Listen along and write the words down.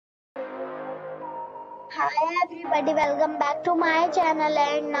Hi everybody, welcome back to my channel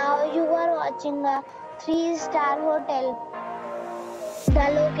and now you are watching a 3-star hotel. The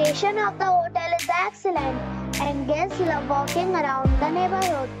location of the hotel is excellent and guests love walking around the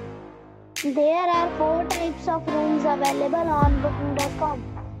neighborhood. There are 4 types of rooms available on booking.com.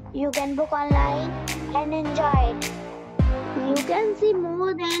 You can book online and enjoy it. You can see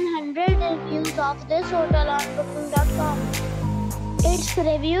more than 100 reviews of this hotel on booking.com. Its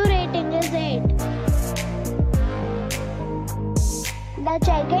review rating is 8. The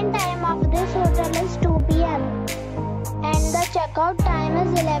check-in time of this hotel is 2 p.m. and the check-out time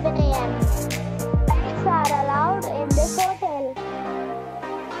is 11 a.m. Pets are allowed in this hotel.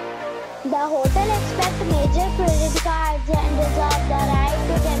 The hotel accepts major credit cards and reserves the right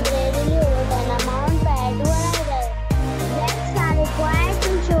to temporarily hold an amount prior to arrival. Guests are required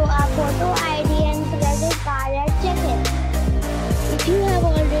to show a photo ID and credit card at check-in. If you have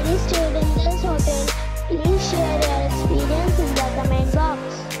already stayed in this hotel, please share your experience in the comment box.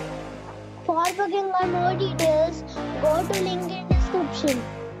 For booking or more details, go to link in description.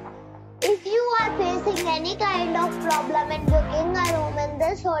 If you are facing any kind of problem in booking a room in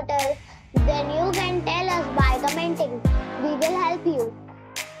this hotel, then you can tell us by commenting. We will help you.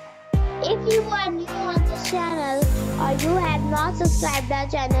 If you are new on this channel or you have not subscribed our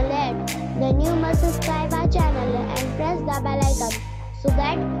channel yet, then you must subscribe our channel and press the bell icon so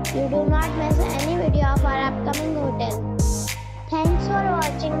that you do not miss any video of our upcoming hotel. Thanks for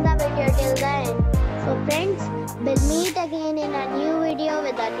watching the video till the end. So friends, we'll meet again in a new video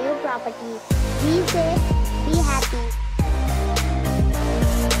with a new property. Be safe, be happy.